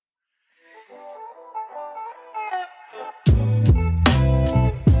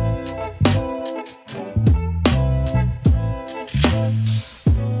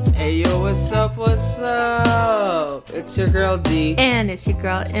up? It's your girl D. And it's your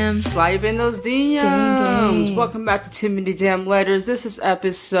girl M. Sliding those DMs. Gang. Welcome back to Too Many Damn Letters. This is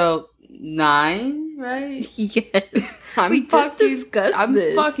episode 9, right? Yes. We just discussed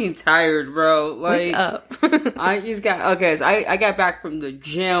this. I'm fucking tired, bro. Wake up. So I got back from the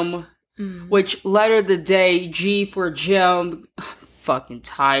gym, which letter of the day, G for gym. I'm fucking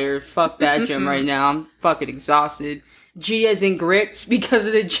tired. Fuck that gym right now. I'm fucking exhausted. G as in grits because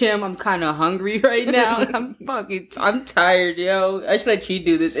of the gym. I'm kind of hungry right now. I'm tired, yo. I should let you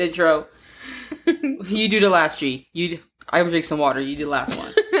do this intro. You do the last G. I will drink some water. You do the last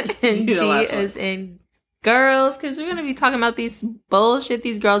one. And G as in girls, because we're going to be talking about these bullshit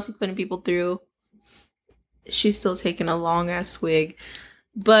these girls be putting people through. She's still taking a long ass swig.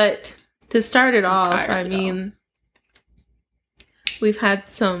 But to start it off, we've had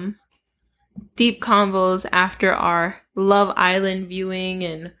some deep convos after our Love Island viewing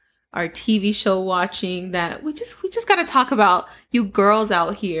and our TV show watching that we just got to talk about you girls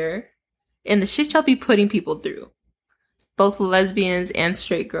out here and the shit y'all be putting people through. Both lesbians and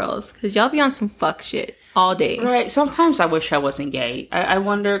straight girls. Because y'all be on some fuck shit all day. Right. Sometimes I wish I wasn't gay. I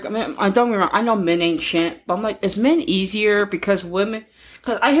wonder, don't get me wrong, I know men ain't shit, but I'm like, is men easier because women...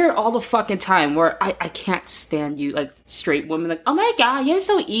 Because I hear it all the fucking time where I can't stand you, like, straight women, like, oh my god, you're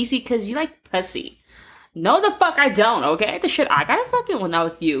so easy because you like pussy. No, the fuck I don't, okay? The shit I gotta fucking well, not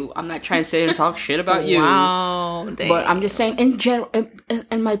with you. I'm not trying to sit and talk shit about you. Wow. Damn. But I'm just saying, in general,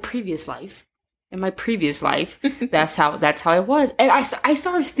 in my previous life, that's how it was. And I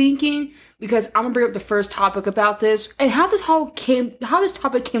started thinking, because I'm gonna bring up the first topic about this, and how this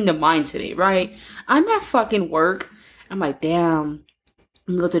topic came to mind today, right? I'm at fucking work. I'm like, damn.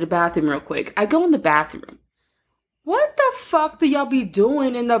 I'm gonna go to the bathroom real quick. I go in the bathroom. What the fuck do y'all be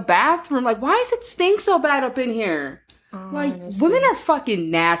doing in the bathroom? Like, why does it stink so bad up in here? Like, women are fucking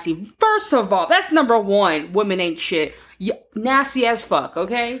nasty. First of all, that's number one. Women ain't shit. Nasty as fuck,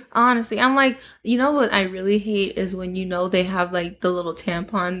 okay? Honestly, I'm like, you know what I really hate is when they have, like, the little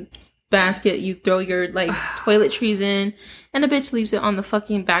tampon basket you throw your, like, toiletries in, and a bitch leaves it on the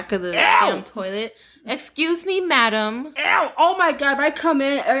fucking back of the damn toilet. Excuse me, madam. Ew. Oh my god, if I come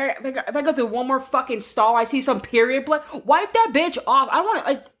in, if I go through one more fucking stall, I see some period blood, wipe that bitch off. I want to,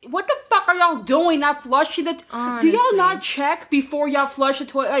 like, what the fuck are y'all doing? Not flushing the... Do y'all not check before y'all flush the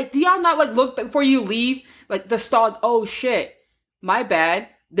toilet? Like, do y'all not, like, look before you leave? Like, the stall, oh shit, my bad.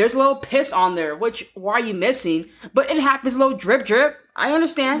 There's a little piss on there, which, why are you missing? But it happens, a little drip drip. I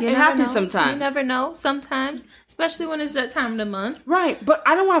understand. It happens sometimes. You never know sometimes, especially when it's that time of the month. Right, but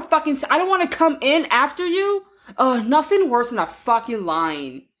I don't want to come in after you. Nothing worse than a fucking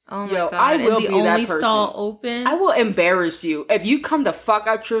line. Oh my god, I will be that person. The only stall open. I will embarrass you. If you come the fuck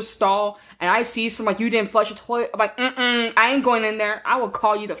out your stall and I see some, like, you didn't flush the toilet, I'm like, I ain't going in there. I will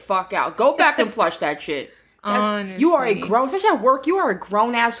call you the fuck out. Go back and flush that shit. Honestly. You are especially at work, you are a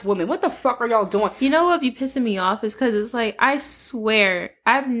grown-ass woman. What the fuck are y'all doing? You know what be pissing me off is because it's like, I swear,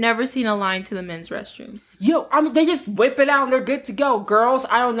 I've never seen a line to the men's restroom. Yo, I mean, they just whip it out and they're good to go. Girls,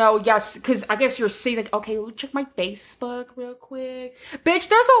 I don't know. Yes, because I guess you're seeing, like, okay, we'll check my Facebook real quick. Bitch,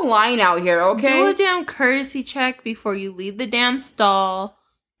 there's a line out here, okay? Do a damn courtesy check before you leave the damn stall.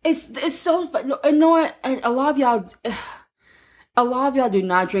 It's so... You know what? A lot of y'all do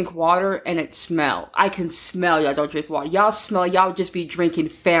not drink water and it smell. I can smell y'all don't drink water. Y'all smell y'all just be drinking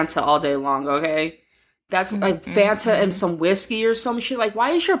Fanta all day long, okay? That's like Fanta and some whiskey or some shit. Like, why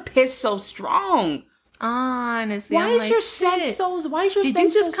is your piss so strong? Honestly, why is your scent so... Why is your scent so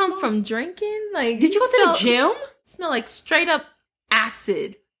Did you just come from drinking? Like, did you go to the gym? Smell like straight up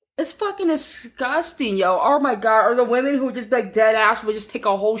acid. It's fucking disgusting, yo. Oh my god. Or the women who just, like, dead ass would just take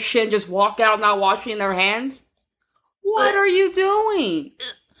a whole shit and just walk out not washing their hands? What are you doing?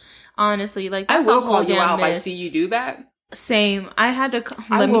 Honestly, like, that's I will a whole call you out myth. if I see you do that. Same. I had to.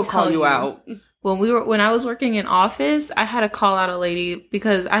 I will call you out. When I was working in office, I had to call out a lady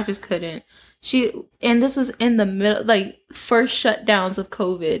because I just couldn't. This was in the middle, like, first shutdowns of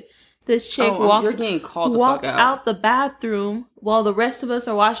COVID. This chick walked out the bathroom while the rest of us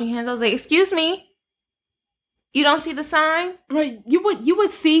are washing hands. I was like, "Excuse me. You don't see the sign?" Right. You would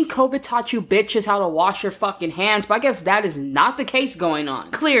think COVID taught you bitches how to wash your fucking hands, but I guess that is not the case going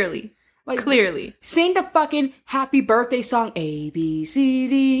on. Clearly. Sing the fucking happy birthday song, A, B, C,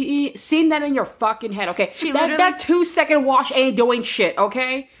 D, E. Sing that in your fucking head, okay? That 2-second wash ain't doing shit,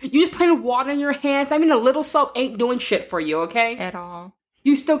 okay? You just putting water in your hands. I mean, a little soap ain't doing shit for you, okay? At all.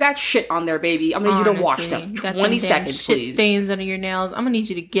 You still got shit on there, baby. I'm gonna need you to wash them. 20 seconds, please. Shit stains under your nails. I'm gonna need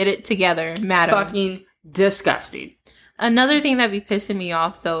you to get it together, madam. Fucking disgusting. Another thing that be pissing me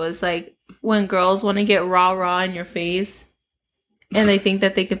off, though, is, like, when girls want to get rah-rah in your face. and they think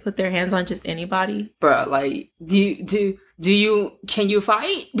that they can put their hands on just anybody. Bruh, like, can you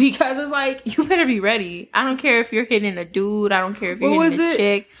fight? Because it's like, you better be ready. I don't care if you're hitting a dude. I don't care if you're hitting a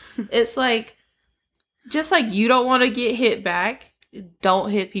chick. It's like, just like you don't want to get hit back, don't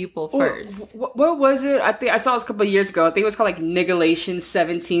hit people first. What was it? I think I saw this a couple of years ago. I think it was called like Niggalation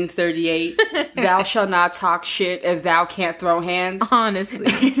 1738. Thou shalt not talk shit if thou can't throw hands. Honestly.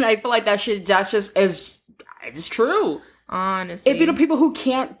 And I feel like that's just it's true. Honestly. If you know people who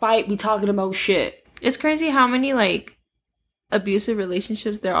can't fight be talking about shit. It's crazy how many like abusive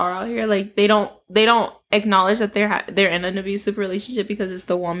relationships there are out here. Like they don't acknowledge that they're in an abusive relationship because it's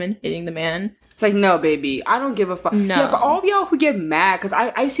the woman hitting the man. It's like, no, baby, I don't give a fuck. No. Yeah, for all of y'all who get mad, because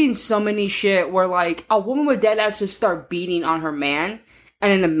I've seen so many shit where, like, a woman with dead ass just start beating on her man,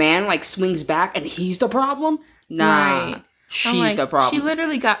 and then the man, like, swings back, and he's the problem? Nah. Right. She's the problem. She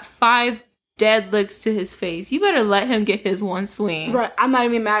literally got 5 dead licks to his face. You better let him get his one swing. Right. I'm not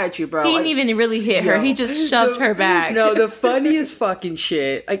even mad at you, bro. He didn't even really hit her. He just shoved her back. No, the funniest fucking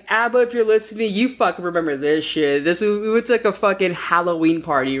shit. Like, Abba, if you're listening, you fucking remember this shit. We went to like a fucking Halloween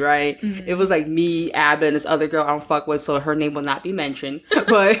party, right? Mm-hmm. It was like me, Abba, and this other girl I don't fuck with, so her name will not be mentioned.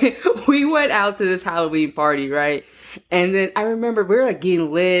 But we went out to this Halloween party, right? And then I remember we were like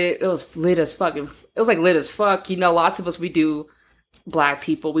getting lit. It was lit as fucking. It was like lit as fuck. You know, lots of us, we do Black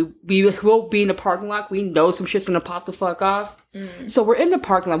people, we will be in the parking lot. We know some shit's gonna pop the fuck off. So we're in the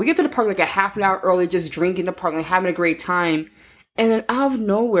parking lot. We get to the parking lot like a half an hour early, just drinking the parking lot, having a great time. And then out of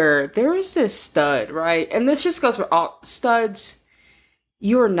nowhere, there is this stud, right? And this just goes for all studs.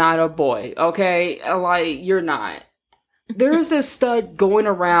 You're not a boy, okay? Like, you're not. There is this stud going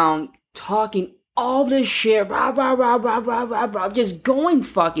around talking all this shit, rah, rah, rah, rah, rah, rah, rah, just going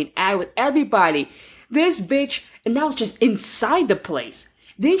fucking at it with everybody. This bitch, and now it's just inside the place.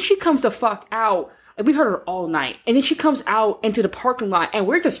 Then she comes the fuck out. Like, we heard her all night. And then she comes out into the parking lot, and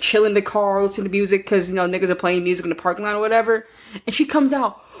we're just chilling in the car, listening to music, because, you know, niggas are playing music in the parking lot or whatever. And she comes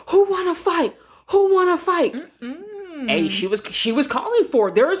out, who wanna fight? Who wanna fight? Hey, she was calling for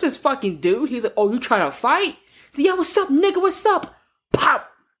it. There was this fucking dude. He's like, oh, you trying to fight? Said, yeah, what's up, nigga? What's up? Pop!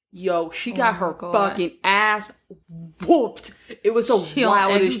 Yo, she got her fucking ass whooped. It was so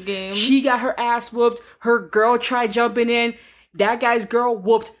wild. She got her ass whooped. Her girl tried jumping in. That guy's girl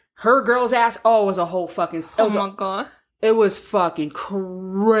whooped her girl's ass. Oh, it was a whole fucking... God. It was fucking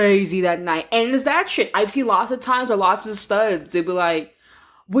crazy that night. And it's that shit. I've seen lots of times where lots of studs, they'd be like,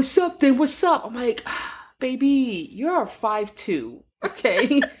 what's up then? What's up? I'm like, baby, you're 5'2",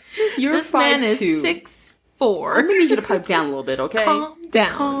 okay? You're 5'2". This man is 6'4". I'm gonna need you to pipe down a little bit, okay? Calm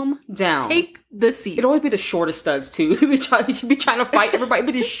down. Take the seat. It'd always be the shortest studs, too. You should be trying to fight everybody,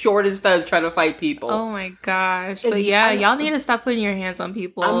 but the shortest studs trying to fight people. Oh my gosh. But yeah, y'all need to stop putting your hands on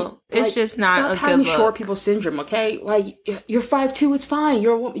people. It's just not a good look. Stop having short people syndrome, okay? Like, you're 5'2", it's fine.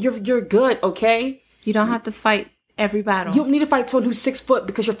 You're good, okay? You don't have to fight every battle. You don't need to fight someone who's 6 foot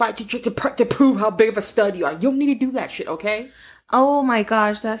because you're fighting to prove how big of a stud you are. You don't need to do that shit, okay? Oh my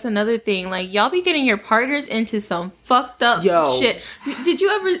gosh, that's another thing. Like, y'all be getting your partners into some fucked up shit. Did you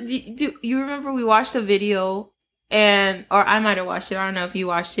ever, do you remember we watched a video or I might have watched it. I don't know if you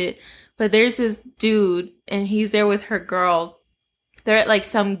watched it, but there's this dude and he's there with her girl. They're at like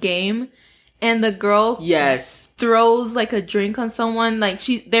some game and the girl throws like a drink on someone. Like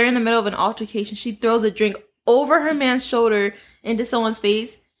they're in the middle of an altercation. She throws a drink over her man's shoulder into someone's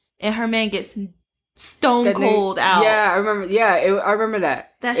face and her man gets stone cold out. Yeah, I remember. Yeah, I remember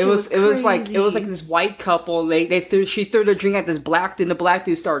that. It was like this white couple. She threw the drink at this black dude. And the black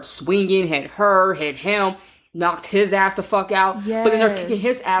dude started swinging, hit her, hit him, knocked his ass the fuck out. Yes. But then they're kicking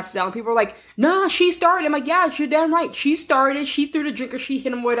his ass down. People are like, "Nah, she started." I'm like, "Yeah, you're damn right. She started. She threw the drink or she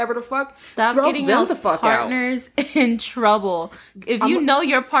hit him, whatever the fuck." Stop getting those partners in trouble. If you know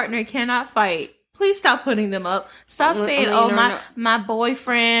your partner cannot fight, please stop putting them up. Stop saying, my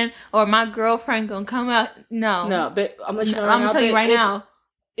boyfriend or my girlfriend gonna come out. No, but I'm gonna tell you right now.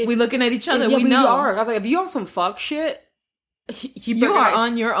 We looking at each other. We know. I was like, if you on some fuck shit, you are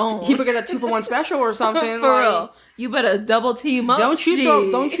on your own. You better get that 2-for-1 special or something. For real, you better double team up. Don't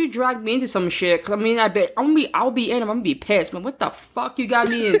you drag me into some shit? Cause I mean, I'll be in. I'm gonna be pissed. Man, what the fuck you got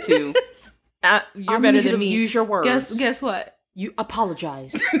me into? You're better than me. Use your words. Guess what? You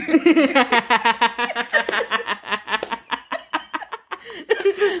apologize.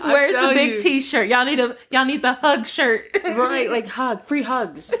 Where's the big T-shirt? Y'all need the hug shirt. Right, like free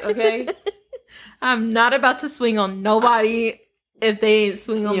hugs, okay? I'm not about to swing on nobody if they ain't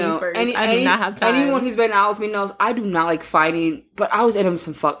swing on me first. I do not have time. Anyone who's been out with me knows I do not like fighting, but I was in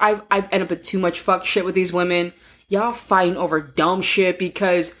some fuck. I've ended up with too much fuck shit with these women. Y'all fighting over dumb shit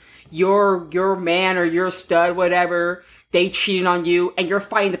because your man or your stud, whatever, they cheated on you and you're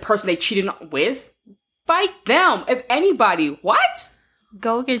fighting the person they cheated with, fight them. If anybody, what?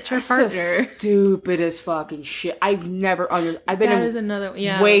 Go get your That's partner. the stupidest fucking shit. I've never I've been That in is another,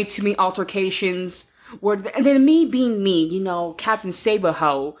 way too many altercations. And then me being me, you know, Captain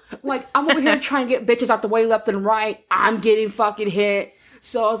Saberho. Like, I'm over here trying to get bitches out the way left and right. I'm getting fucking hit.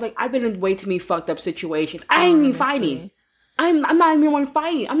 So I was like, I've been in way too many fucked up situations. I ain't even fighting. I'm not even the one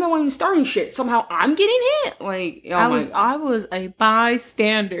fighting. I'm not the one even starting shit. Somehow I'm getting hit. Like, oh I was a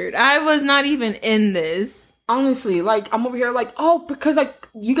bystander. I was not even in this. Honestly, like, I'm over here like, oh, because, like,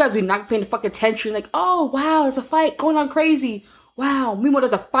 you guys be not paying the fuck attention. Like, oh, wow, it's a fight going on crazy. Wow, meanwhile,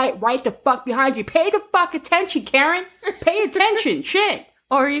 there's a fight right the fuck behind you. Pay the fuck attention, Karen. Pay attention. Shit.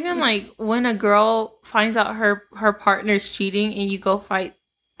 Or even, like, when a girl finds out her partner's cheating and you go fight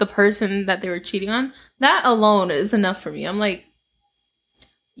the person that they were cheating on, that alone is enough for me. I'm like,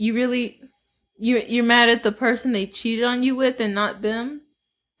 you really... You're mad at the person they cheated on you with and not them?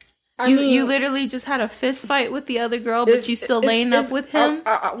 You literally just had a fist fight with the other girl, but you still laying up with him?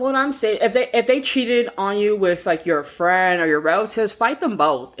 What I'm saying, if they cheated on you with, like, your friend or your relatives, fight them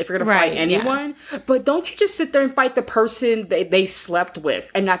both if you're gonna fight anyone. Yeah. But don't you just sit there and fight the person they slept with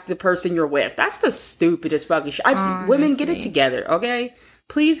and not the person you're with. That's the stupidest fucking shit. I've seen women get it together, okay?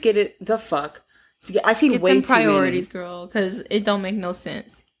 Please get it the fuck together. I've seen way too many priorities, girl, because it don't make no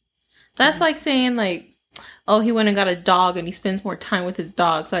sense. That's like saying, like, oh, he went and got a dog and he spends more time with his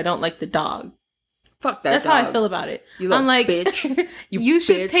dog, so I don't like the dog. Fuck that. That's dog. how I feel about it. I'm like, bitch. You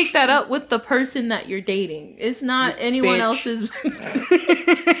should take that up with the person that you're dating. It's not anyone else's.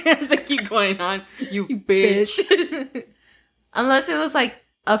 I'm like, keep going on. You bitch. Unless it was like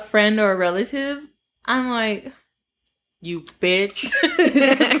a friend or a relative, I'm like, you bitch.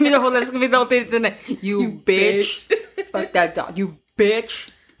 That's gonna be the whole thing tonight. You bitch. Fuck that dog. You bitch.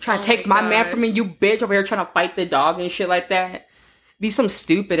 Trying to take my man from me, you bitch, over here trying to fight the dog and shit like that. Be some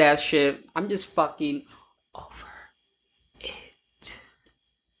stupid ass shit. I'm just fucking over it.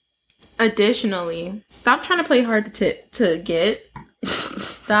 Additionally, stop trying to play hard to get.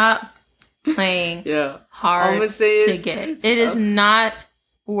 Stop playing hard to get. It is not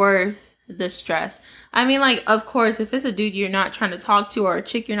worth the stress. I mean, like, of course, if it's a dude you're not trying to talk to or a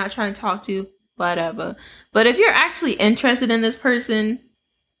chick you're not trying to talk to, whatever. But if you're actually interested in this person,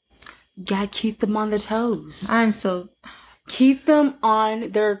 you gotta keep them on their toes. Keep them on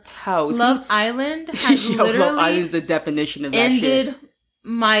their toes. Love Island has literally Love Island is the definition of that ended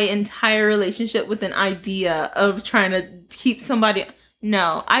my entire relationship with an idea of trying to keep somebody.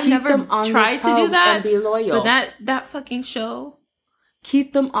 No, I've never tried to do that. And be loyal. But that fucking show.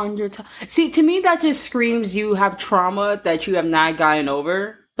 Keep them on your toes. See, to me, that just screams you have trauma that you have not gotten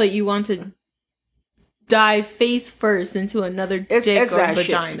over. But you want to dive face first into another dick or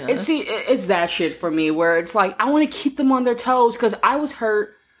vagina. It's that shit for me where it's like, I want to keep them on their toes because I was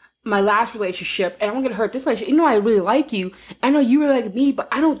hurt my last relationship and I'm going to hurt this relationship. You know, I really like you. I know you really like me, but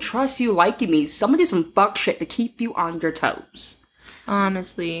I don't trust you liking me. Somebody do some fuck shit to keep you on your toes.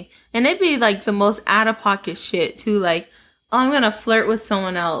 Honestly. And it'd be like the most out of pocket shit too. Like, oh, I'm going to flirt with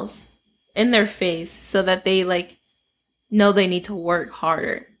someone else in their face so that they like know they need to work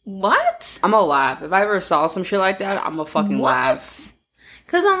harder. What? I'm gonna laugh. If I ever saw some shit like that, I'm gonna fucking laugh.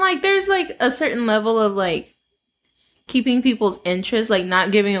 Because I'm like, there's like a certain level of like keeping people's interest, like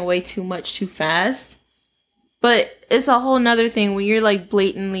not giving away too much too fast. But it's a whole nother thing when you're like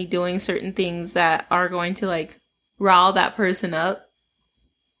blatantly doing certain things that are going to like rile that person up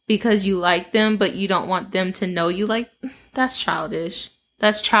because you like them, but you don't want them to know you like. That's childish.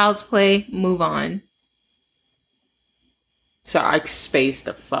 That's child's play. Move on. So I spaced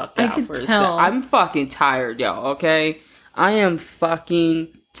the fuck out for a second. I'm fucking tired, y'all, okay? I am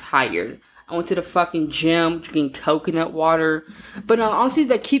fucking tired. I went to the fucking gym, drinking coconut water. But honestly,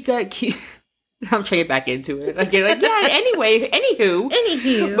 I'm trying to get back into it. Anywho.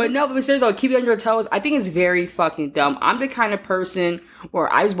 But no, but seriously, keep it on your toes. I think it's very fucking dumb. I'm the kind of person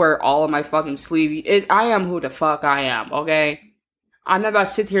where I just wear all of my fucking sleeve. I am who the fuck I am, okay? I'm not about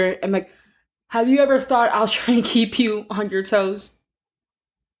to sit here and like, have you ever thought I was trying to keep you on your toes?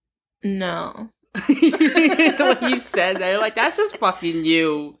 No. The way you said that, like, that's just fucking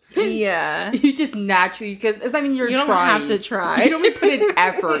you. Yeah. You just naturally, because it's not even you're trying. You don't have to try. You don't even put in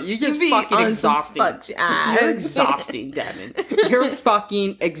effort. You just fucking exhausting. You're exhausting, Devin. You're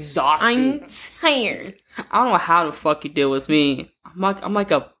fucking exhausting. I'm tired. I don't know how the fuck you deal with me. I'm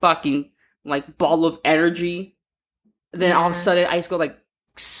like a fucking, like, ball of energy. Then all of a sudden, I just go, like,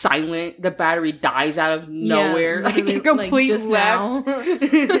 silent. The battery dies out of nowhere. Like a complete like left.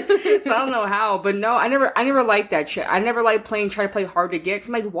 So I don't know how, but no, I never liked that shit. I never liked trying to play hard to get. 'Cause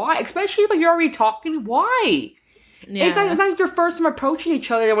I'm like, why? Especially if you're already talking. Why? Yeah. It's not like your first time approaching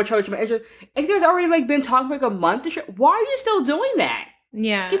each other. If you guys already like been talking for like a month and shit, why are you still doing that?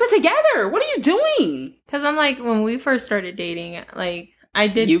 Yeah. You guys are together. What are you doing? Because I'm like, when we first started dating, like, I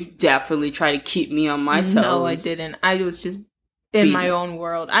did. You definitely try to keep me on my toes. No, I didn't. I was just in my own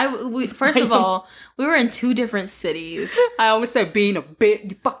world. First of all, we were in 2 different cities. I almost said being a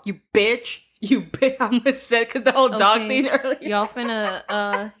bitch. Fuck you, bitch. You bitch. I almost said because the whole dog thing earlier. Y'all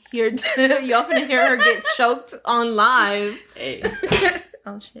finna hear her get choked on live. Hey.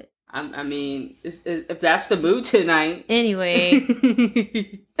 Oh shit. I mean, if that's the mood tonight. Anyway.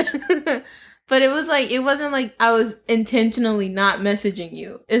 But it wasn't like I was intentionally not messaging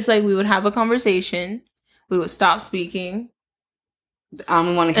you. It's like we would have a conversation. We would stop speaking. I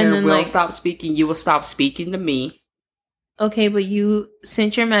don't want to hear Will stop speaking. You will stop speaking to me. Okay, but you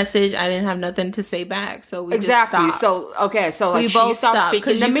sent your message. I didn't have nothing to say back, so we exactly. Just stopped. So like we she both stopped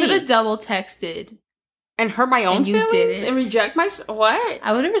speaking to you me. You could have double texted and hurt my own feelings and reject my what?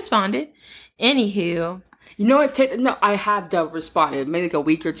 I would have responded. Anywho, you know what? No, I have responded maybe like a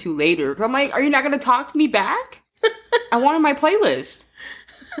week or 2 later. I'm like, are you not going to talk to me back? I wanted my playlist.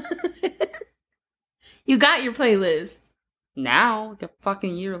 You got your playlist. Now, like a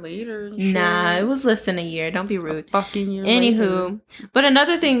fucking year later. Nah, it was less than a year. Don't be rude. A fucking year Anywho, later. But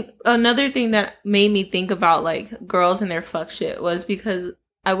another thing that made me think about like girls and their fuck shit was because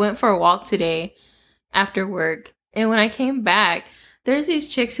I went for a walk today after work, and when I came back, there's these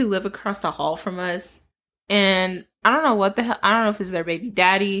chicks who live across the hall from us, and I don't know what the hell. I don't know if it's their baby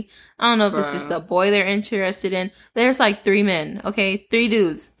daddy. I don't know if it's just a boy they're interested in. There's like 3 men, okay, 3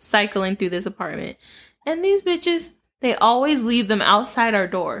 dudes cycling through this apartment, and these bitches. They always leave them outside our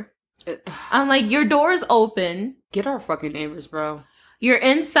door. I'm like, your door is open. Get our fucking neighbors, bro. You're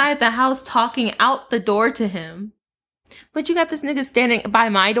inside the house talking out the door to him. But you got this nigga standing by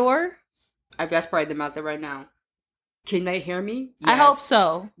my door? I best sprayed them out there right now. Can they hear me? Yes. I hope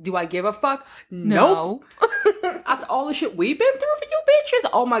so. Do I give a fuck? No. Nope. After all the shit we've been through for you bitches?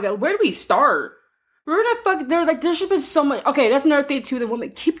 Oh my god, where do we start? We're gonna fuck. There should have been so much. Okay, that's another thing too. The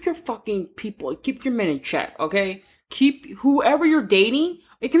women, keep your fucking people, keep your men in check, okay? Keep whoever you're dating.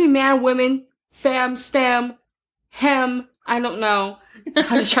 It can be man, women, fam, stem, hem. I don't know.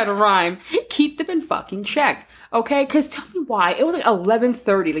 I just try to rhyme. Keep them in fucking check, okay? Because tell me why. It was like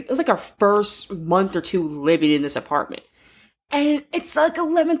 11:30. Like it was like our first month or 2 living in this apartment, and it's like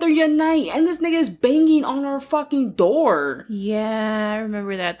 11:30 at night, and this nigga is banging on our fucking door. Yeah, I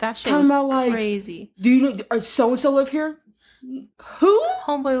remember that. That shit was crazy. Do you know? So and so live here? Who?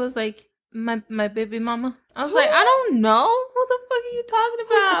 Homeboy was like. My baby mama. I was like, I don't know. Who the fuck are you talking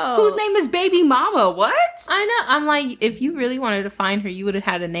about? Whose name is baby mama? What? I know. I'm like, if you really wanted to find her, you would have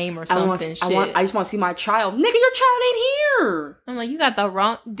had a name or something. I just want to see my child. Nigga, your child ain't here. I'm like, you got the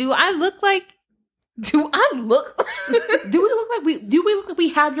wrong. Do we look like we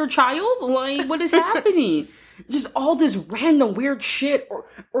have your child? Like, what is happening? Just all this random weird shit,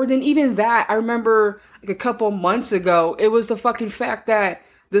 or then even that. I remember like a couple months ago, it was the fucking fact that.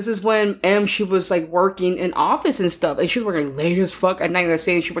 This is when she was like working in office and stuff. And she was working late as fuck at night. I was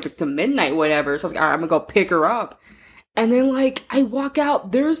saying she worked like to midnight, whatever. So I was like, all right, I'm gonna go pick her up. And then like, I walk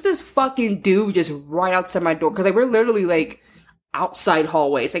out, there's this fucking dude just right outside my door. Cause like, we're literally like outside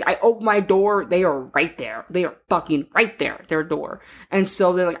hallways. Like I open my door, they are right there. They are fucking right there, their door. And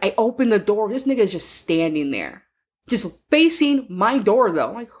so they're like, I open the door, this nigga is just standing there. Just facing my door though.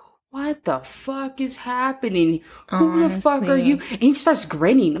 I'm like, what the fuck is happening? Who the fuck are you? And he starts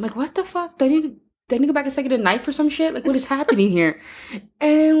grinning. I'm like, what the fuck? Do I need to go back and say goodnight for some shit? Like, what is happening here?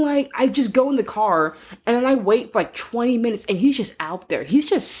 And like, I just go in the car and then I wait for like 20 minutes and he's just out there. He's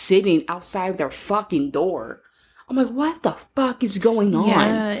just sitting outside of their fucking door. I'm like, what the fuck is going on?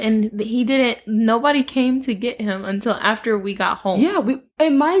 Yeah, and nobody came to get him until after we got home. Yeah,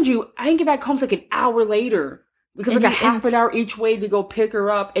 and mind you, I didn't get back home like an hour later. Because like a half an hour each way to go pick her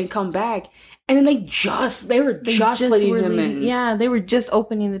up and come back. And then they were just letting him in. Yeah, they were just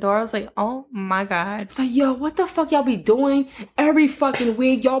opening the door. I was like, oh my god. So yo, what the fuck y'all be doing every fucking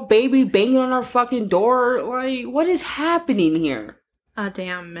week? Y'all baby banging on our fucking door? Like, what is happening here? A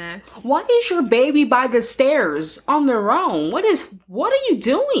damn mess. Why is your baby by the stairs on their own? What are you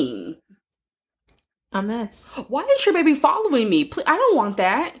doing? A mess. Why is your baby following me? Please, I don't want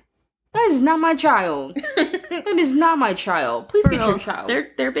that. That is not my child. That is not my child. Please get your child.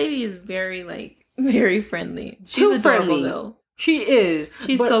 Their baby is very friendly. She's adorable though. She is.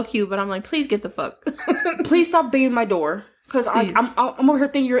 She's so cute, but I'm like, please get the fuck. Please stop banging my door. Because I'm over here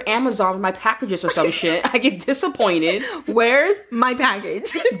thinking you're Amazon with my packages or some shit. I get disappointed. Where's my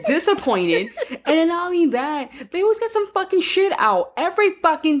package? Disappointed. And then not only that, they always got some fucking shit out. Every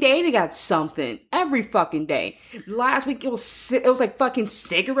fucking day they got something. Every fucking day. Last week it was like fucking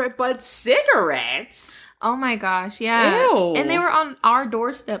cigarette butt cigarettes. Oh my gosh, yeah. Ew. And they were on our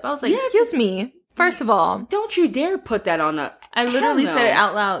doorstep. I was like, excuse me. First of all, don't you dare put that on a... I literally said it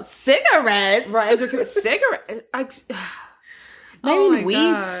out loud. Cigarettes? Right. Cigarettes. Not even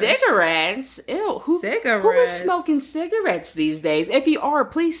weed, cigarettes. Ew. Cigarettes. Who is smoking cigarettes these days? If you are,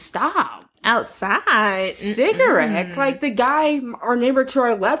 please stop. Outside. Cigarettes. Like the guy, our neighbor to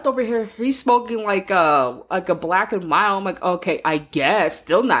our left over here, he's smoking like a Black and Mild. I'm like, okay, I guess.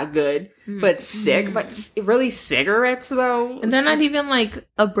 Still not good. But but really cigarettes though? And they're not even like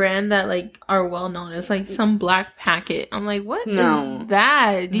a brand that like are well known. It's like some black packet. I'm like, what is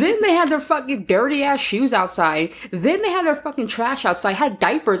that? Then they had their fucking dirty ass shoes outside. Then they had their fucking trash outside. Had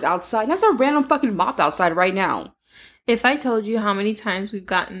diapers outside. That's a random fucking mop outside right now. If I told you how many times we've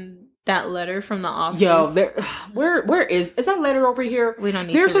gotten that letter from the office. Yo, where is that letter over here? We don't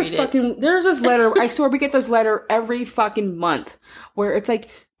need to read it. There's this letter. I swear we get this letter every fucking month where it's like,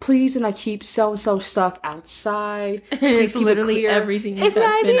 please do not keep so-and-so stuff outside. It's literally everything that's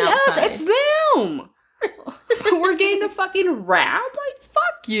been outside. It's them. We're getting the fucking rap? Like,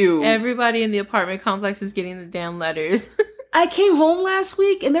 fuck you. Everybody in the apartment complex is getting the damn letters. I came home last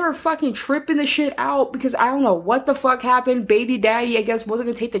week and they were fucking tripping the shit out because I don't know what the fuck happened. Baby daddy, I guess, wasn't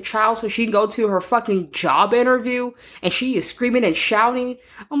gonna take the child so she can go to her fucking job interview and she is screaming and shouting.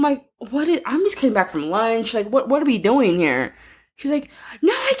 I'm like, I'm just came back from lunch. Like, what are we doing here? She's like,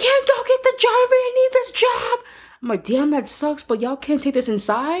 no, I can't go get the job. I need this job. I'm like, damn, that sucks, but y'all can't take this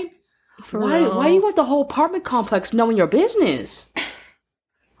inside? Why do you want the whole apartment complex knowing your business?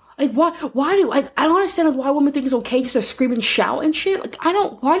 Like, why I don't understand like, why women think it's okay just to scream and shout and shit. Like,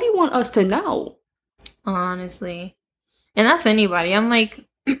 why do you want us to know? Honestly. And that's anybody. I'm like,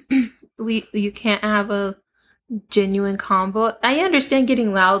 you can't have a genuine combo. I understand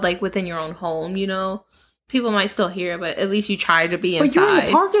getting loud, like, within your own home, you know? People might still hear, but at least you try to be inside. But you're in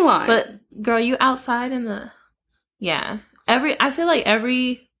the parking lot. But girl, you outside in the I feel like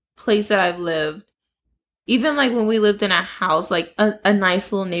every place that I've lived, even like when we lived in a house, like a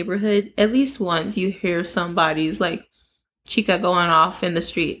nice little neighborhood, at least once you hear somebody's like chica going off in the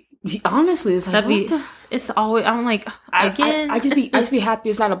street. Honestly, it's like it's always I'm like again. I just be happy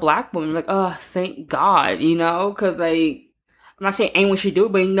it's not a black woman. Like, oh, thank God, you know, because like. I'm not saying anyone should do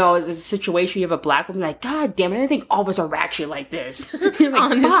it, but you know, there's a situation you have a black woman, like, God damn it, I didn't think all of us are ratchet like this. You're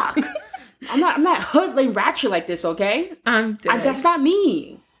like, fuck. I'm not hoodling ratchet like this, okay? I'm dead. That's not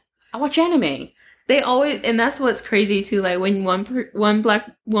me. I watch anime. They always, and that's what's crazy too. Like when one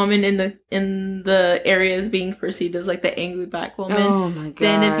black woman in the area is being perceived as like the angry black woman. Oh my God.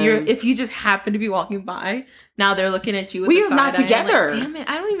 Then if you just happen to be walking by, now they're looking at you with we the are side not together. Like, damn it,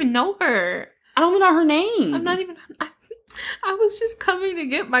 I don't even know her. I don't even know her name. I'm not even. I was just coming to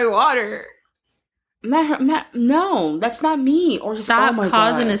get my water. No, that's not me. Or just stop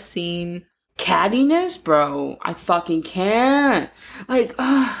causing a scene. Cattiness, bro. I fucking can't. Like,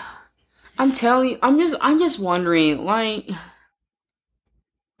 I'm telling you, I'm just wondering, like,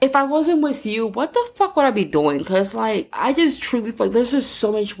 if I wasn't with you, what the fuck would I be doing? Because, like, I just truly feel like there's just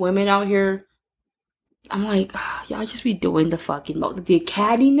so much women out here. I'm like, y'all just be doing the fucking the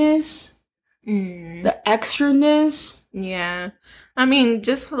cattiness, the extraness. Yeah. I mean,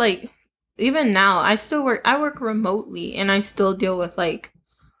 just like, even now, I work remotely and I still deal with like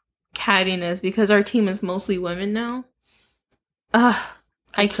cattiness because our team is mostly women now.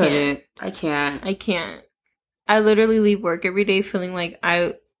 I can't. I literally leave work every day feeling like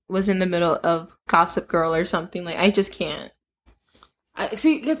I was in the middle of Gossip Girl or something. Like, I just can't.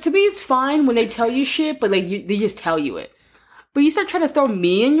 See, because to me it's fine when they tell you shit, but like they just tell you it. But you start trying to throw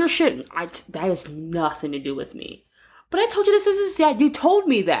me in your shit, that has nothing to do with me. But I told you this. Yeah, you told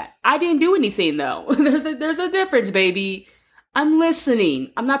me that. I didn't do anything, though. There's a difference, baby. I'm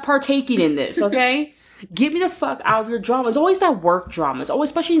listening. I'm not partaking in this, okay? Get me the fuck out of your drama. It's always that work drama. It's always,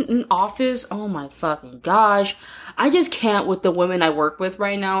 especially in office. Oh, my fucking gosh. I just can't with the women I work with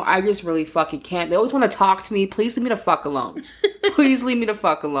right now. I just really fucking can't. They always want to talk to me. Please leave me the fuck alone. Please leave me the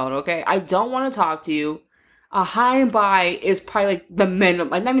fuck alone, okay? I don't want to talk to you. A high and by is probably like the minimum,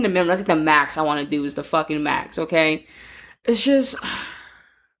 like not even the minimum, that's like the max I want to do is the fucking max, okay? It's just,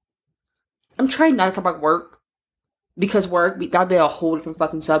 I'm trying not to talk about work because that'd be a whole different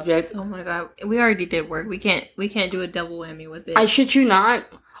fucking subject. Oh my God, we already did work. We can't do a double whammy with it. I shit you not.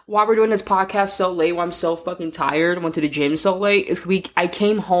 While we're doing this podcast so late, while I'm so fucking tired, I went to the gym so late, I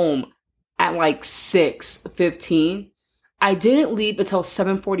came home at like 6:15. I didn't leave until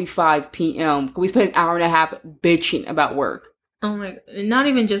 7:45 p.m. We spent an hour and a half bitching about work. Oh my god. Not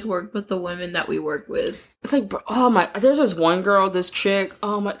even just work, but the women that we work with. It's like, oh my, there's this one girl, this chick,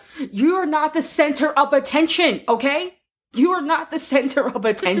 oh my, you are not the center of attention, okay? You are not the center of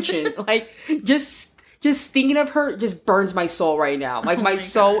attention. Like, just thinking of her just burns my soul right now. Like, my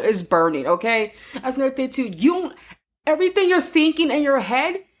soul is burning, okay? That's another thing too. Everything you're thinking in your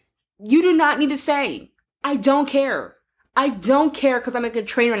head, you do not need to say. I don't care. I don't care because I'm like a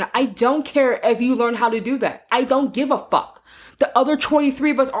trainer right now. I don't care if you learn how to do that. I don't give a fuck. The other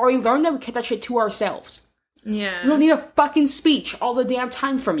 23 of us already learned that. We kept that shit to ourselves. Yeah. We don't need a fucking speech all the damn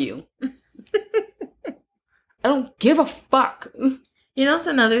time from you. I don't give a fuck. You know, it's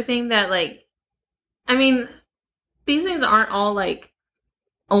another thing that, like, I mean, these things aren't all, like,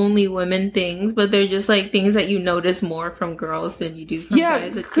 only women things, but they're just, like, things that you notice more from girls than you do from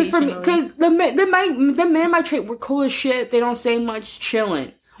guys. Yeah, because the men in my trade were cool as shit. They don't say much,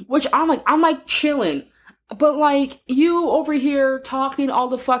 chilling. Which I'm like chilling. But, like, you over here talking all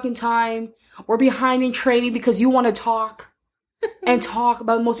the fucking time, or behind in training because you want to talk and talk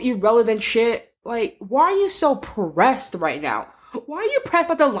about the most irrelevant shit. Like, why are you so pressed right now? Why are you pressed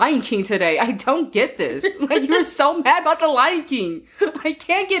about the Lion King today? I don't get this. Like, you're so mad about the Lion King. I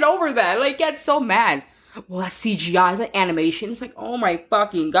can't get over that. Like, get so mad. Well, that's CGI, that's animation. It's like, oh my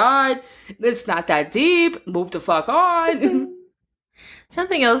fucking god. It's not that deep. Move the fuck on.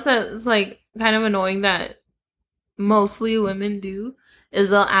 Something else that's, like, kind of annoying that mostly women do is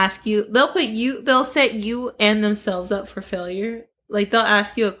they'll set you and themselves up for failure. Like, they'll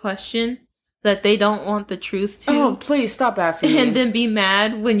ask you a question that they don't want the truth to. Oh, please stop asking and me. Then be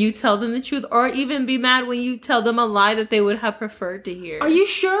mad when you tell them the truth, or even be mad when you tell them a lie that they would have preferred to hear. Are you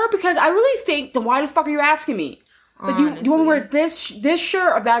sure? Because I really think, then why the fuck are you asking me? So do you want to wear this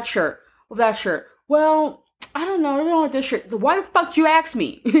shirt or that shirt? Or that shirt? Well, I don't know. I don't want this shirt. Why the fuck did you ask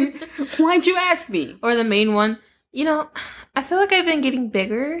me? Why'd you ask me? Or the main one, you know, I feel like I've been getting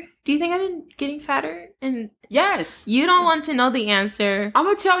bigger. Do you think I've been getting fatter? And yes. You don't want to know the answer. I'm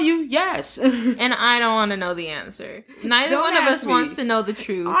going to tell you yes. And I don't want to know the answer. Neither one of us wants to know the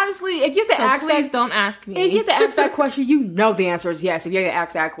truth. Honestly, if you have to ask please don't ask me. If you have to ask that question, you know the answer is yes if you have to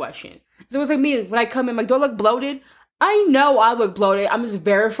ask that question. So it's like me, when I come in, like, do I look bloated? I know I look bloated. I'm just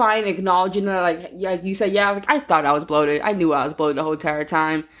verifying, acknowledging that, like, yeah, you said, yeah, like, I thought I was bloated. I knew I was bloated the whole entire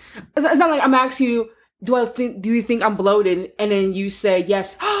time. It's not like I'm asking you, do you think I'm bloated? And then you say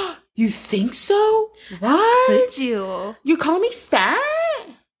yes. You think so? What? Could you? You call me fat?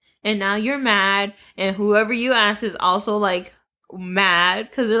 And now you're mad, and whoever you ask is also, like, mad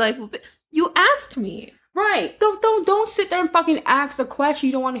because they're like, well, you asked me. Right. Don't sit there and fucking ask the question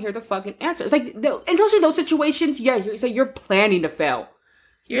you don't want to hear the fucking answer. It's like, especially in those situations, yeah, it's like you're planning to fail.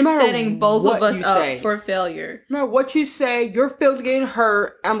 You're setting both of us up for failure. No matter what you say, your feelings getting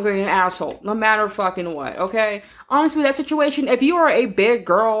hurt, I'm getting an asshole. No matter fucking what, okay? Honestly, that situation, if you are a big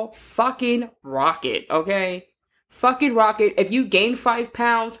girl, fucking rock it, okay? Fucking rock it. If you gain 5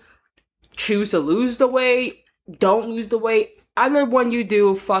 pounds, choose to lose the weight, don't lose the weight. Either one you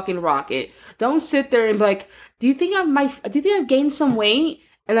do, fucking rock it. Don't sit there and be like, do you think I've gained some weight?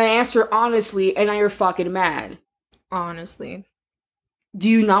 And I answer honestly, and now you're fucking mad. Honestly. Do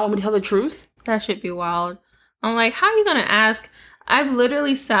you not want me to tell the truth? That should be wild. I'm like, how are you gonna ask? I've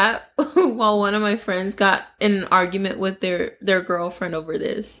literally sat while one of my friends got in an argument with their girlfriend over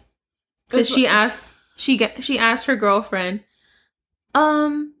this. Because she asked her girlfriend,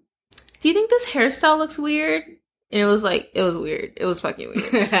 do you think this hairstyle looks weird? And it was weird. It was fucking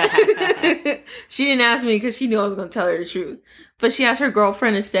weird. She didn't ask me because she knew I was gonna tell her the truth. But she asked her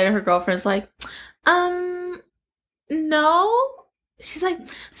girlfriend instead, and her girlfriend's like, no. She's like,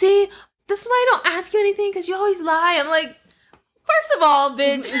 see, this is why I don't ask you anything, because you always lie. I'm like, first of all,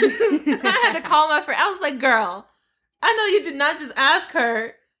 bitch, I had to call my friend. I was like, girl, I know you did not just ask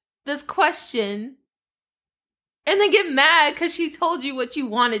her this question and then get mad because she told you what you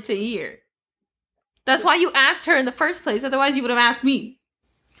wanted to hear. That's why you asked her in the first place. Otherwise, you would have asked me.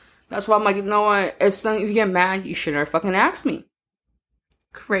 That's why I'm like, you know what? If you get mad, you should have fucking asked me.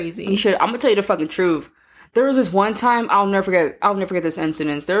 Crazy. You should. I'm gonna tell you the fucking truth. There was this one time, I'll never forget this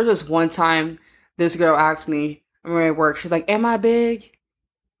incident. There was this one time this girl asked me when we were at work, she's like, am I big?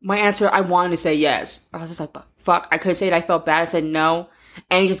 My answer, I wanted to say yes. I was just like, but fuck, I couldn't say it. I felt bad. I said no.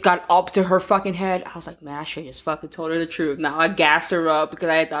 And it just got up to her fucking head. I was like, man, I should have just fucking told her the truth. Now I gassed her up because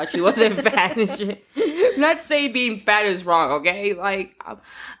I thought she wasn't fat and shit. I'm not saying being fat is wrong, okay? Like,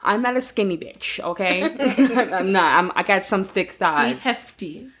 I'm not a skinny bitch, okay? I'm not. I got some thick thighs.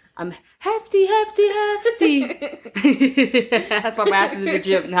 Hefty. I'm hefty, hefty, hefty. That's why my ass is in the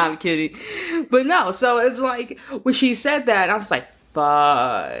gym. No, I'm kidding. But no, so it's like, when she said that, I was like,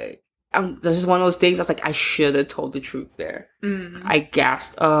 fuck. This is one of those things, I was like, I should have told the truth there. I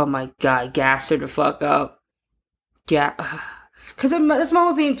gassed. Oh my God. Gassed her the fuck up. Yeah. Because that's my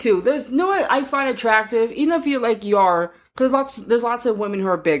whole thing, too. There's no way I find attractive, even if you're like, you are, because there's lots of women who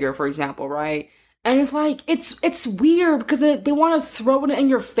are bigger, for example, right? And it's like, it's weird because they want to throw it in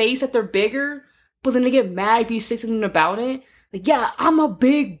your face that they're bigger, but then they get mad if you say something about it. Like, yeah, I'm a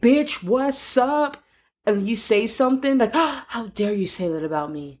big bitch, what's up? And you say something like, oh, how dare you say that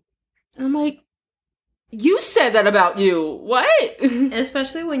about me? And I'm like, you said that about you. What?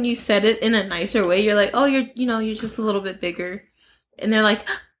 Especially when you said it in a nicer way. You're like, oh, you're just a little bit bigger. And they're like,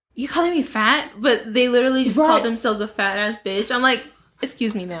 you calling me fat? But they literally just called themselves a fat ass bitch. I'm like,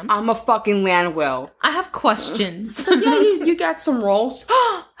 excuse me, ma'am. I'm a fucking Landwell. I have questions. So yeah, you got some rolls.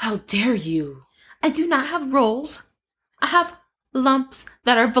 How dare you? I do not have rolls. I have lumps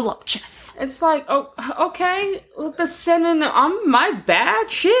that are voluptuous. It's like, oh, okay. The sending, I'm my bad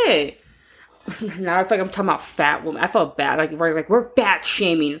shit. Now I feel like I'm talking about fat women. I felt bad. We're fat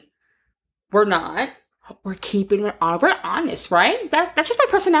shaming. We're not. We're keeping it on. We're honest, right? That's just my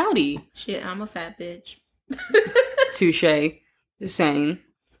personality. Shit, I'm a fat bitch. Touche. Just saying.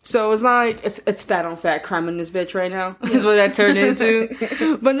 So it's not like it's fat on fat crime in this bitch right now. Is what that turned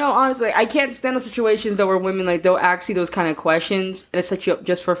into. But no, honestly, I can't stand those situations though where women like they'll ask you those kind of questions and it sets you up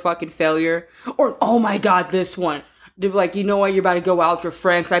just for fucking failure. Or oh my God, this one. They're like, you know what, you're about to go out with your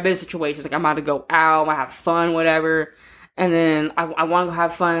friends. I've been in situations like I'm about to go out, I have fun, whatever. And then I want to go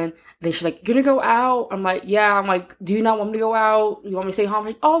have fun. Then she's like, you're gonna go out? I'm like, yeah. I'm like, do you not want me to go out? You want me to stay home? I'm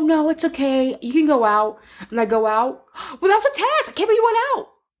like, oh no, it's okay. You can go out. And I go out. Well, that was a test. I can't believe you went out.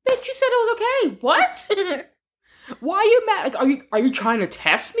 Bitch, you said it was okay. What? Why are you mad? Like, are you trying to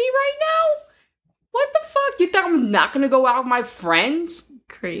test me right now? What the fuck? You think I'm not gonna go out with my friends?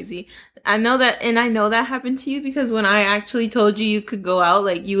 Crazy. I know that happened to you because when I actually told you could go out,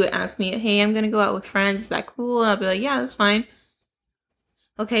 like you would ask me, hey, I'm gonna go out with friends. Is that cool? And I'll be like, yeah, that's fine.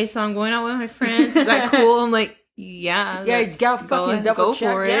 Okay, so I'm going out with my friends. Is that cool? I'm like, yeah. Yeah, you gotta fucking double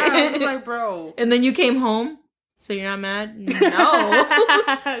check. For it. Yeah, I was like, bro. And then you came home. So you're not mad? No.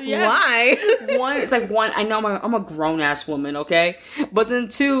 Yes. Why? One, I know I'm a grown-ass woman, okay? But then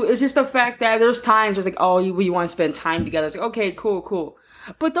two, it's just the fact that there's times where it's like, oh, we want to spend time together. It's like, okay, cool.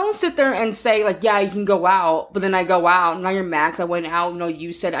 But don't sit there and say, like, yeah, you can go out, but then I go out, and now you're mad 'cause I went out,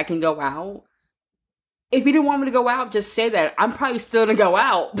 you said I can go out. If you didn't want me to go out, just say that. I'm probably still gonna go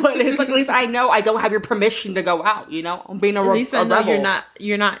out, but it's like at least I know I don't have your permission to go out. I'm being a rebel. At least I know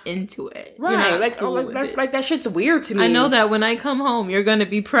you're not into it, right? Like that shit's weird to me. I know that when I come home, you're gonna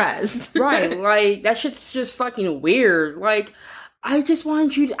be pressed, right? Like that shit's just fucking weird. Like I just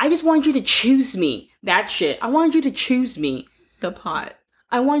want you to choose me. That shit. I want you to choose me. The pot.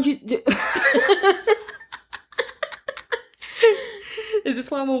 I want you to. Is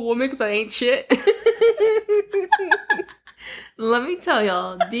this why I'm a woman? Because I ain't shit? Let me tell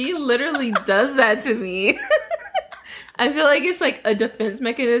y'all, D literally does that to me. I feel like it's like a defense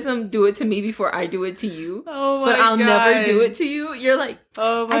mechanism. Do it to me before I do it to you. Oh my God. But I'll never do it to you. You're like,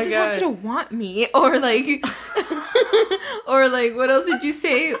 oh my God. I just want you to want me. Or like, what else did you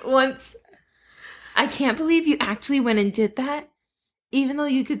say once? I can't believe you actually went and did that. Even though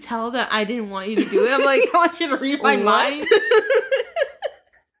you could tell that I didn't want you to do it. I'm like, I want you to read my mind.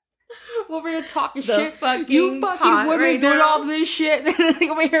 Over here talking shit. You fucking women right doing all this shit. And then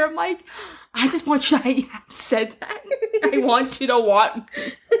over here, I'm like, I just want you to have said that. I want you to want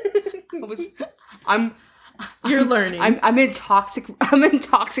me. You're learning. I'm in toxic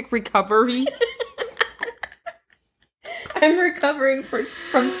recovery. I'm recovering from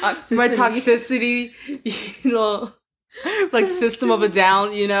toxicity. My toxicity, like System of a Down,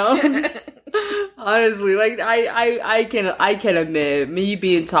 Honestly, like I can admit me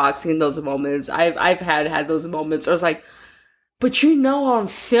being toxic in those moments. I've had those moments. I was like, but you know how I'm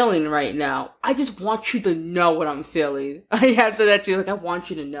feeling right now. I just want you to know what I'm feeling. I have said that too. Like I want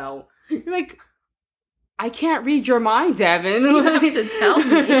you to know. You're like, I can't read your mind, Devin. You have to tell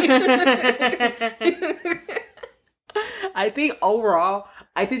me. I think overall,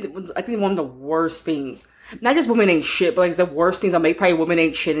 I think one of the worst things. Not just women ain't shit, but like the worst things that make probably women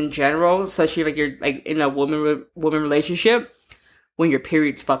ain't shit in general, especially like you're like in a woman relationship when your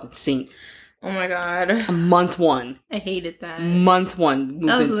periods fucking sink. Oh my God. Month one. I hated that. Month one.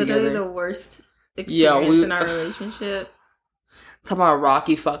 That was literally the worst experience in our relationship. Talk about a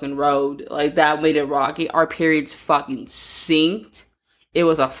rocky fucking road. Like that made it rocky. Our periods fucking sinked. It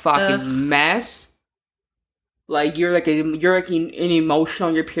was a fucking mess. like you're like an emotional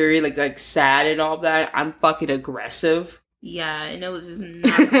on your period, like sad and all that. I'm fucking aggressive. Yeah, and it was just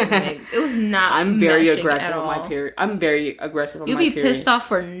not a good mix. It was not. I'm very meshing aggressive at on my all. period. I'm very aggressive on You'll my be period. pissed off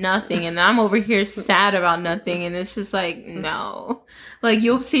for nothing, and I'm over here sad about nothing, and it's just like, no. Like,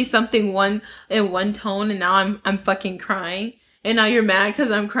 you'll see something in one tone, and now I'm fucking crying, and now you're mad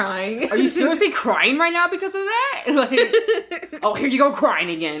because I'm crying. Are you seriously crying right now because of that? Like, oh, here you go crying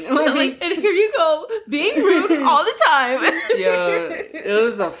again. Like, and here you go, being rude all the time. Yeah, it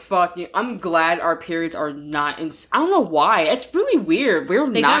was a fucking. I'm glad our periods are not in. I don't know why. It's really weird.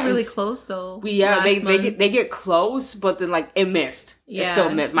 They got really close though. They get close, but then like it missed. Yeah, it still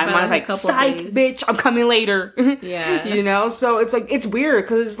missed. My mind's like, couple psych, days. bitch, I'm coming later. Yeah. You know, so it's like it's weird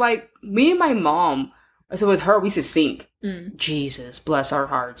because it's like me and my mom. So with her, we used to sync. Jesus, bless our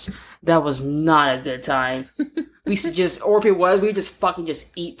hearts. That was not a good time. We used to just, or if it was, we just fucking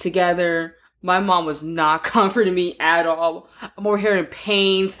just eat together. My mom was not comforting me at all. I'm over here in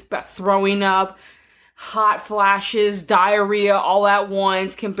pain, throwing up, hot flashes, diarrhea all at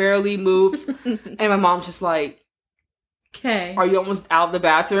once, can barely move. And my mom's just like, okay. are you almost out of the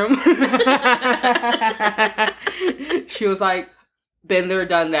bathroom? She was like, been there,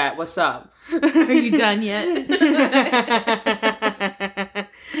 done that. What's up? Are you done yet?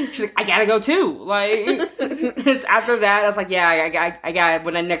 She's like, I gotta go too. Like, it's after that, I was like, yeah, I got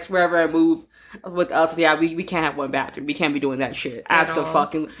when I next wherever I move with us. Yeah, we can't have one bathroom. We can't be doing that shit.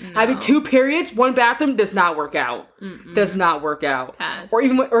 Absolutely. No. Having 2 periods, 1 bathroom does not work out. Mm-mm. Does not work out. Pass. Or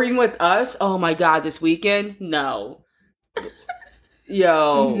even with us. Oh my god, this weekend, no.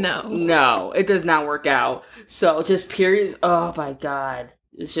 Yo, no, it does not work out. So just periods. Oh my god,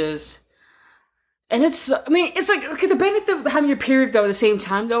 it's just. And it's, I mean, it's like the benefit of having your period, though, at the same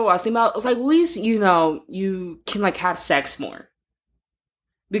time, though, I was thinking about, it's like, at least, you know, you can, like, have sex more.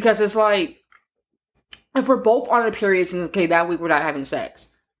 Because it's like, if we're both on our periods, and okay, that week we're not having sex.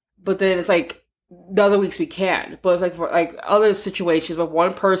 But then it's like, the other weeks we can. But it's like, for, like, other situations where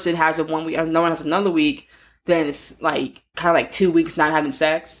one person has it one week and no one has another week, then it's, like, kind of like 2 weeks not having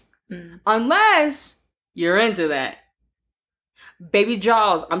sex. Unless you're into that. Baby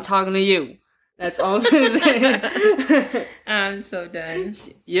Jaws, I'm talking to you. That's all I'm gonna say. I'm so done.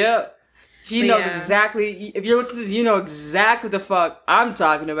 Yep. She knows exactly. If you're listening to this, you know exactly what the fuck I'm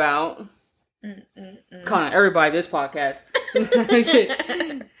talking about. Come on, everybody, this podcast.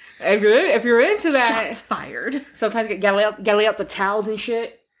 if you're into that, Shots fired. sometimes you gotta lay out the towels and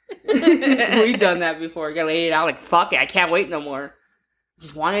shit. We've done that before. Gotta lay it out like fuck it. I can't wait no more.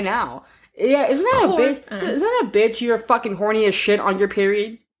 Just want it now. Yeah, isn't that a bitch? Isn't that a bitch? You're fucking horny as shit on your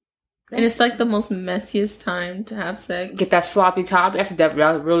period. And it's like the most messiest time to have sex. Get that sloppy toppy. That's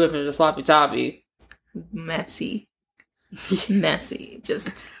real different than sloppy toppy. Messy. Messy.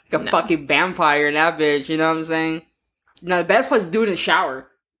 Just like a fucking vampire in that bitch, you know what I'm saying? Now, the best place to do it in the shower.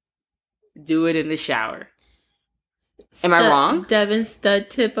 Do it in the shower. Am I wrong? Devin's stud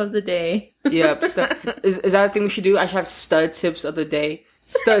tip of the day. Yep. Is that a thing we should do? I should have stud tips of the day.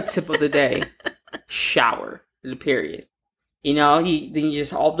 Stud tip of the day. Shower. The period. You know, then you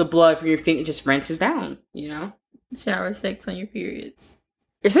just, all the blood from your finger just rinses down, you know? Shower sex on your periods.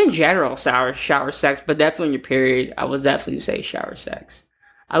 It's in general shower sex, but definitely on your period, I would definitely say shower sex.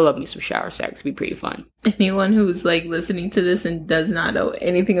 I love me some shower sex. It'd be pretty fun. Anyone who's, like, listening to this and does not know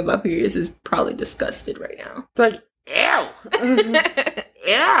anything about periods is probably disgusted right now. It's like, ew!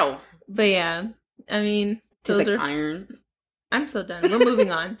 Ew! But yeah, I mean, those are iron. I'm so done. We're moving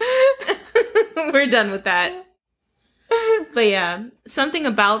on. We're done with that. But yeah, something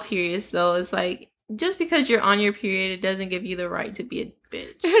about periods though is like, just because you're on your period, it doesn't give you the right to be a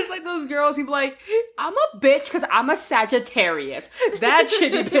bitch. It's like those girls who be like, I'm a bitch because I'm a Sagittarius. That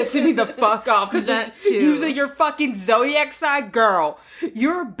shit be pissing me the fuck off. Because that too. Using your fucking zodiac sign, girl.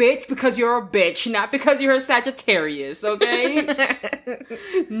 You're a bitch because you're a bitch, not because you're a Sagittarius, okay?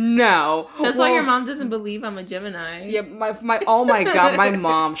 No. That's why your mom doesn't believe I'm a Gemini. Yeah, my oh my god, my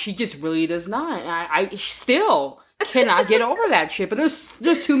mom, she just really does not. I still cannot get over that shit. But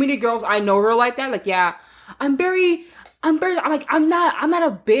there's too many girls I know her like that. Like, yeah, I'm like, I'm not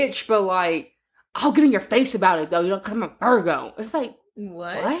a bitch, but like, I'll get in your face about it though, you know, because I'm a Virgo. It's like,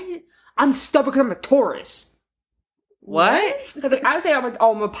 what? I'm stubborn because I'm a Taurus. What? Because like, I would say I'm like,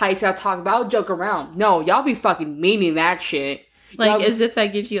 oh, I'm a Pisces, I'll talk about, I'll joke around. No, y'all be fucking meaning that shit. Like, as if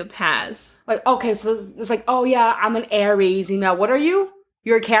that gives you a pass. Like, okay, so it's like, oh yeah, I'm an Aries, you know, what are you?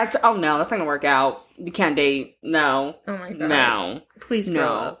 You're a Cancer? Oh no, that's not gonna work out. You can't date. No. Oh my god. No. Please grow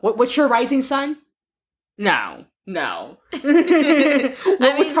up. What's your rising sun? No. What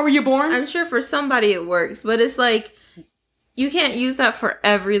time were you born? I'm sure for somebody it works, but it's like, you can't use that for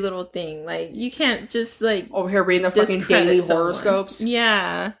every little thing. Like, you can't just, like, over here reading the fucking daily horoscopes.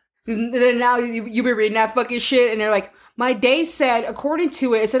 Yeah. And then now you be reading that fucking shit, and they're like, my day said, according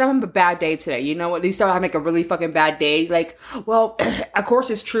to it said I'm having a bad day today. You know what? They start having like a really fucking bad day. Like, well, of course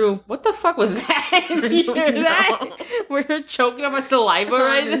it's true. What the fuck was that? You hear that? Where you're choking on my saliva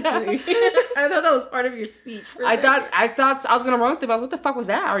right now. I thought that was part of your speech. I thought I was gonna run with it. But what the fuck was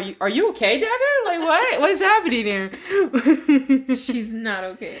that? Are you okay, Devin? Like what? What is happening here? She's not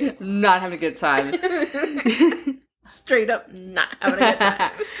okay. Not having a good time. Straight up not having a good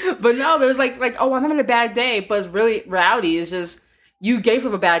time. But no, there's like, oh, I'm having a bad day, but it's really, reality is just, you gave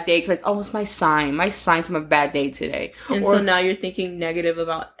yourself a bad day, like, oh, it's my sign. My sign's from a bad day today. And so now you're thinking negative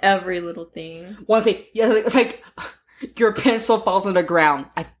about every little thing. One thing, yeah, like your pencil falls on the ground.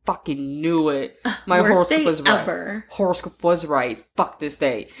 I fucking knew it. My horoscope was right. Ever. Horoscope was right. Fuck this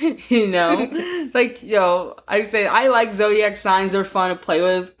day. You know? Like, I say, I like zodiac signs. They're fun to play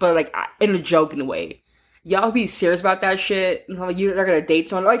with, but like, in a joking way. Y'all be serious about that shit? Like, you're not gonna date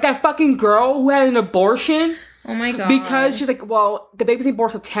someone like that fucking girl who had an abortion? Oh my god! Because she's like, well, the baby's born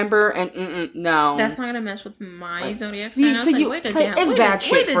September, and no, that's not gonna mesh with my zodiac sign. Wait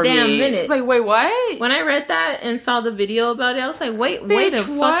a damn minute. It's like, wait, what? When I read that and saw the video about it, I was like, wait a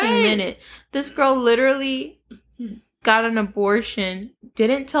fucking minute. This girl literally got an abortion,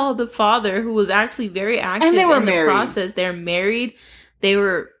 didn't tell the father, who was actually very active and they were in the married. Process. They're married. They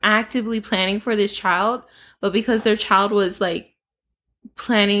were actively planning for this child, but because their child was like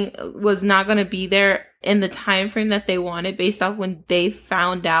was not going to be there in the time frame that they wanted based off when they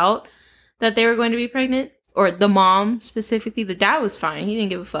found out that they were going to be pregnant, or the mom specifically. The dad was fine. He didn't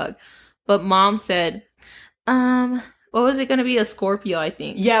give a fuck. But mom said, what was it going to be? A Scorpio, I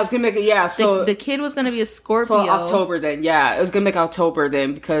think. Yeah, it was going to make so the kid was going to be a Scorpio. So October then, yeah. It was going to make October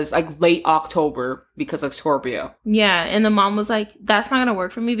then, because like late October, because like Scorpio. Yeah, and the mom was like, that's not going to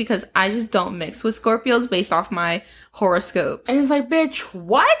work for me because I just don't mix with Scorpios based off my horoscopes. And it's like, bitch,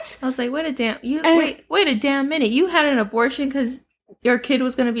 what? I was like, wait a damn minute. You had an abortion because your kid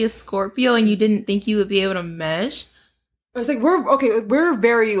was going to be a Scorpio and you didn't think you would be able to mesh? It's like, we're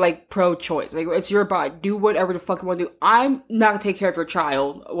very, like, pro-choice. Like, it's your body. Do whatever the fuck you want to do. I'm not gonna take care of your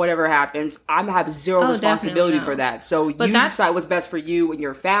child, whatever happens. I'm gonna have zero responsibility for that. So you decide what's best for you and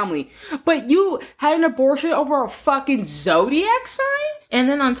your family. But you had an abortion over a fucking zodiac sign? And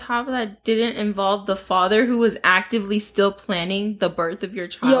then on top of that, didn't involve the father who was actively still planning the birth of your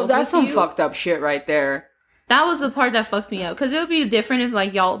child. Yo, that's some fucked up shit right there. That was the part that fucked me up. Because it would be different if,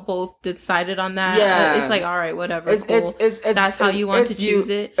 like, y'all both decided on that. Yeah. It's like, all right, whatever. It's that's how you want to choose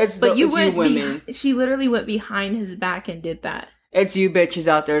it. But you women. She literally went behind his back and did that. It's you bitches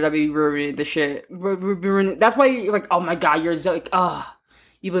out there that be ruining the shit. That's why you're like, oh my god, you're like,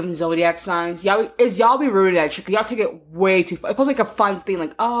 you live in zodiac signs. Y'all be ruining that shit. Cause y'all take it way too far. It's probably like a fun thing,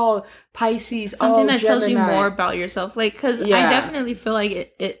 like, oh, Pisces, something that Gemini. tells you more about yourself. Like, cause I definitely feel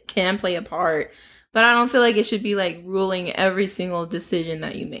like it can play a part. But I don't feel like it should be, like, ruling every single decision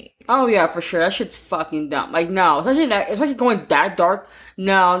that you make. Oh, yeah, for sure. That shit's fucking dumb. Like, no. Especially going that dark.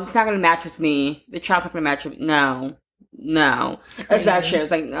 No, it's not gonna match with me. The child's not gonna match with me. No. It's that shit.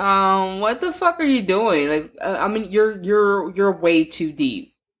 It's like, no, what the fuck are you doing? Like, I mean, you're way too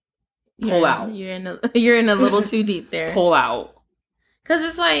deep. Pull out. You're in a little too deep there. Pull out. Cause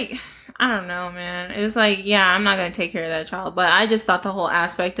it's like, I don't know, man. It's like, yeah, I'm not gonna take care of that child. But I just thought the whole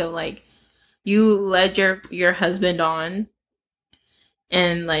aspect of, like, you led your husband on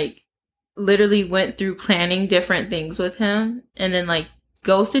and, like, literally went through planning different things with him and then, like,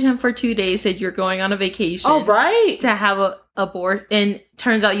 ghosted him for 2 days, said you're going on a vacation. Oh, right. To have a abortion. And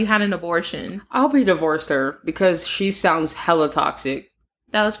turns out you had an abortion. I hope he divorced her because she sounds hella toxic.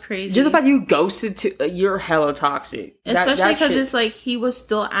 That was crazy. Just the fact you ghosted you're hella toxic. Especially because it's like he was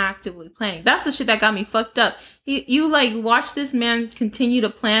still actively planning. That's the shit that got me fucked up. You like watch this man continue to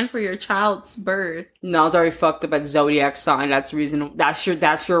plan for your child's birth. No, I was already fucked up at zodiac sign. That's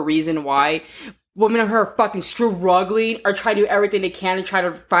your reason why women who are fucking struggling or try to do everything they can to try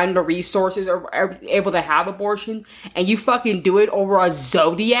to find the resources or are able to have abortion, and you fucking do it over a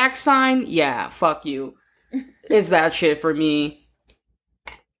zodiac sign. Yeah, fuck you. It's that shit for me.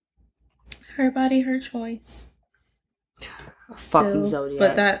 Her body, her choice. Fucking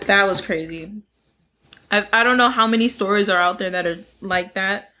zodiac. But that was crazy. I don't know how many stories are out there that are like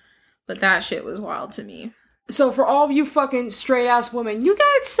that, but that shit was wild to me. So for all of you fucking straight ass women, you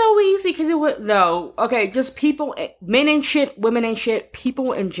got it so easy because it would no. Okay, just people, men ain't shit, women ain't shit,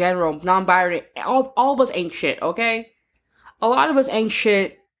 people in general, non-binary, all of us ain't shit. Okay, a lot of us ain't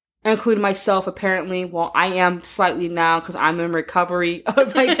shit. including myself, apparently. Well, I am slightly now because I'm in recovery. I'm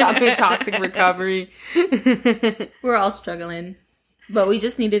in toxic recovery. We're all struggling, but we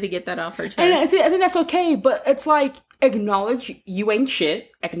just needed to get that off our chest. And I think that's okay, but it's like, acknowledge you ain't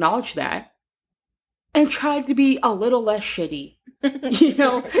shit. Acknowledge that. And try to be a little less shitty. You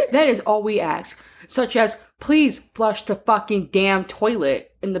know, that is all we ask. Such as, please flush the fucking damn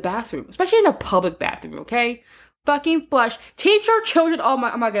toilet in the bathroom. Especially in a public bathroom, okay? Fucking flush. Teach your children. Oh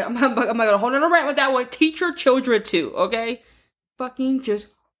my, I'm not gonna hold on a rant with that one. Teach your children too, okay? Fucking just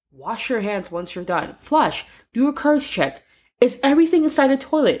wash your hands once you're done. Flush. Do a curse check. Is everything inside the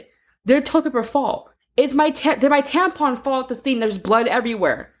toilet? Did toilet paper fall? Did my tampon fall off the thing? There's blood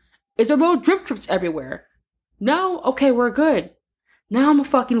everywhere. Is there little drips everywhere? No? Okay, we're good. Now I'm gonna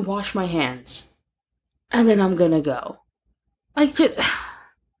fucking wash my hands. And then I'm gonna go. Like, just... Is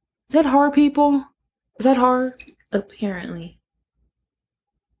that hard, people? Is that hard? Apparently.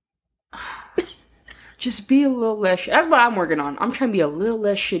 Just be a little less... That's what I'm working on. I'm trying to be a little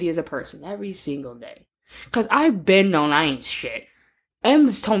less shitty as a person every single day. Because I've been known I ain't shit.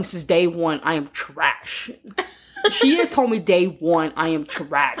 Em's told me since day one I am trash. She has told me day one I am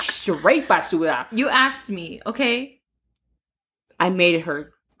trash. Straight basura. You asked me, okay? I made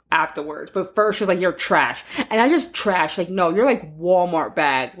her afterwards. But first she was like, you're trash. And I just trash. Like, no, you're like Walmart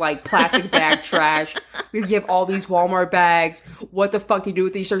bag. Like plastic bag trash. You give all these Walmart bags. What the fuck do you do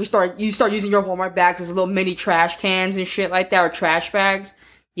with these? You start using your Walmart bags as little mini trash cans and shit like that. Or trash bags.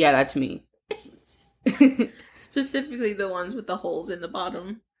 Yeah, that's me. Specifically the ones with the holes in the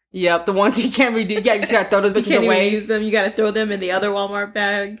bottom. Yep, the ones you can't redo. Yeah, you just gotta throw those bitches you can't away. Even use them. You gotta throw them in the other Walmart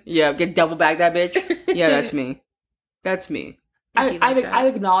bag. Yeah, get double bag that bitch. Yeah, that's me. That's me. I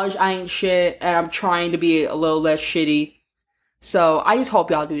acknowledge I ain't shit, and I'm trying to be a little less shitty. So I just hope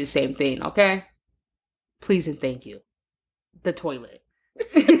y'all do the same thing, okay? Please and thank you. The toilet.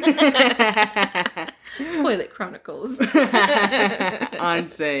 Toilet Chronicles.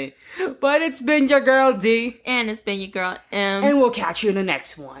 Unsane. But it's been your girl D. And it's been your girl M. And we'll catch you in the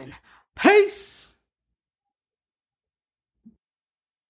next one. Peace!